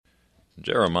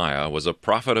Jeremiah was a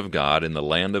prophet of God in the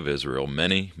land of Israel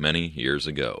many, many years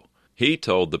ago. He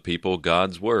told the people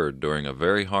God's word during a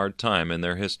very hard time in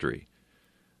their history.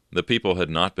 The people had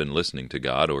not been listening to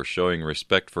God or showing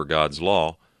respect for God's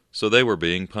law, so they were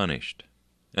being punished.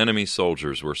 Enemy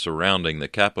soldiers were surrounding the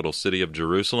capital city of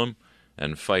Jerusalem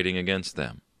and fighting against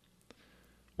them.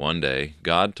 One day,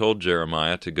 God told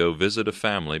Jeremiah to go visit a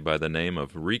family by the name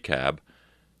of Rechab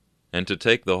and to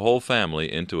take the whole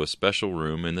family into a special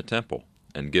room in the temple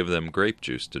and give them grape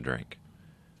juice to drink.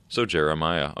 So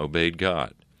Jeremiah obeyed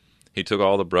God. He took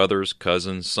all the brothers,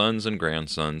 cousins, sons, and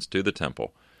grandsons to the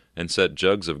temple and set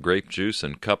jugs of grape juice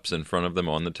and cups in front of them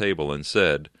on the table and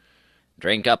said,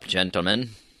 "Drink up,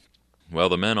 gentlemen." Well,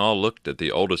 the men all looked at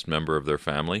the oldest member of their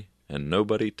family, and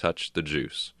nobody touched the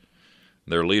juice.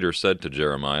 Their leader said to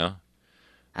Jeremiah,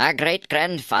 "Our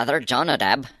great-grandfather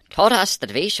Jonadab taught us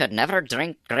that we should never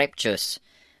drink grape juice.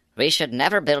 We should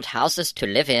never build houses to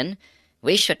live in.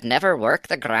 We should never work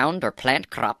the ground or plant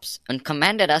crops, and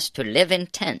commanded us to live in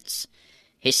tents.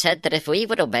 He said that if we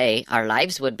would obey, our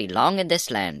lives would be long in this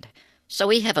land. So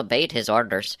we have obeyed his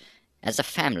orders as a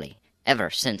family ever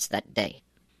since that day."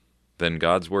 Then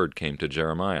God's word came to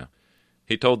Jeremiah.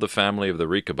 He told the family of the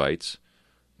Rechabites,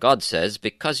 God says,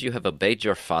 because you have obeyed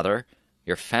your father,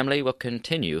 your family will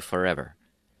continue forever.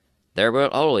 There will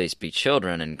always be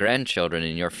children and grandchildren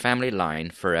in your family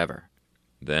line forever.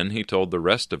 Then he told the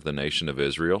rest of the nation of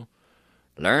Israel,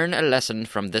 Learn a lesson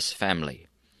from this family.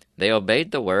 They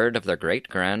obeyed the word of their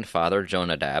great-grandfather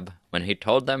Jonadab when he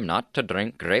told them not to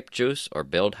drink grape juice or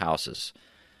build houses.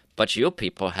 But you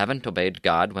people haven't obeyed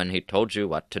God when he told you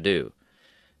what to do.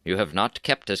 You have not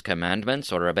kept his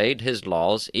commandments or obeyed his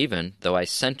laws, even though I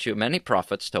sent you many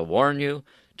prophets to warn you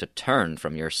to turn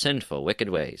from your sinful, wicked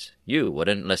ways. You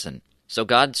wouldn't listen. So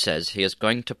God says he is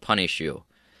going to punish you.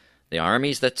 The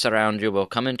armies that surround you will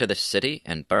come into the city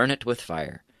and burn it with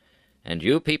fire, and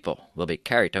you people will be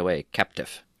carried away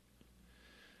captive.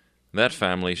 That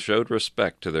family showed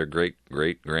respect to their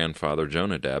great-great-grandfather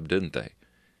Jonadab, didn't they?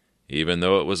 Even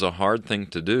though it was a hard thing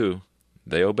to do,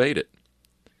 they obeyed it.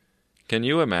 Can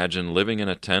you imagine living in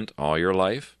a tent all your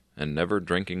life and never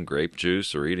drinking grape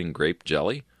juice or eating grape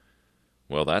jelly?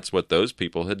 Well, that's what those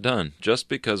people had done, just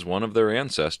because one of their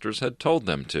ancestors had told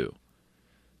them to.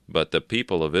 But the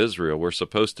people of Israel were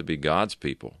supposed to be God's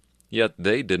people, yet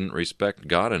they didn't respect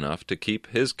God enough to keep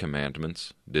his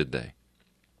commandments, did they?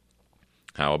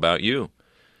 How about you?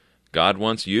 God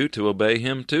wants you to obey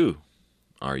him too.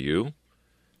 Are you?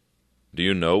 Do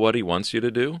you know what he wants you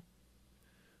to do?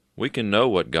 We can know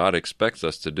what God expects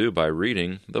us to do by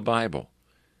reading the Bible.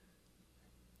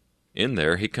 In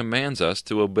there, he commands us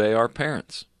to obey our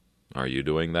parents. Are you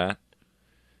doing that?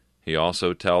 He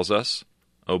also tells us,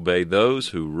 obey those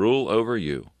who rule over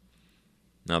you.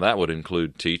 Now that would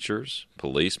include teachers,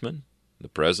 policemen, the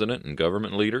president, and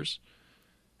government leaders.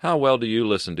 How well do you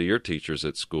listen to your teachers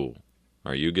at school?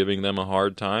 Are you giving them a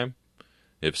hard time?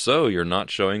 If so, you're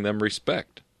not showing them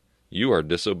respect. You are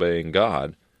disobeying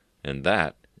God, and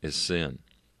that is sin.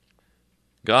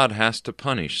 God has to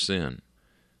punish sin.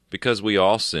 Because we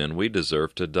all sin, we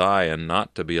deserve to die and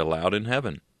not to be allowed in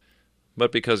heaven.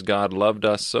 But because God loved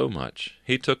us so much,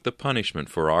 he took the punishment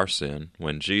for our sin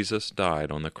when Jesus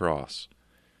died on the cross.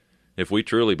 If we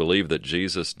truly believe that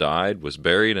Jesus died, was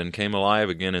buried, and came alive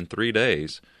again in 3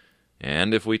 days,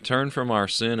 and if we turn from our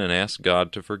sin and ask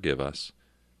God to forgive us,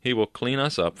 he will clean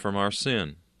us up from our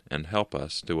sin and help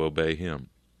us to obey him.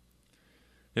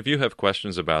 If you have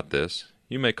questions about this,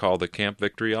 you may call the Camp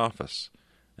Victory office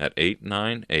at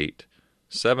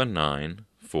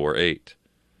 898-7948.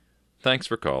 Thanks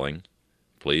for calling.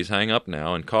 Please hang up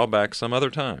now and call back some other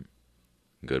time.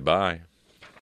 Goodbye.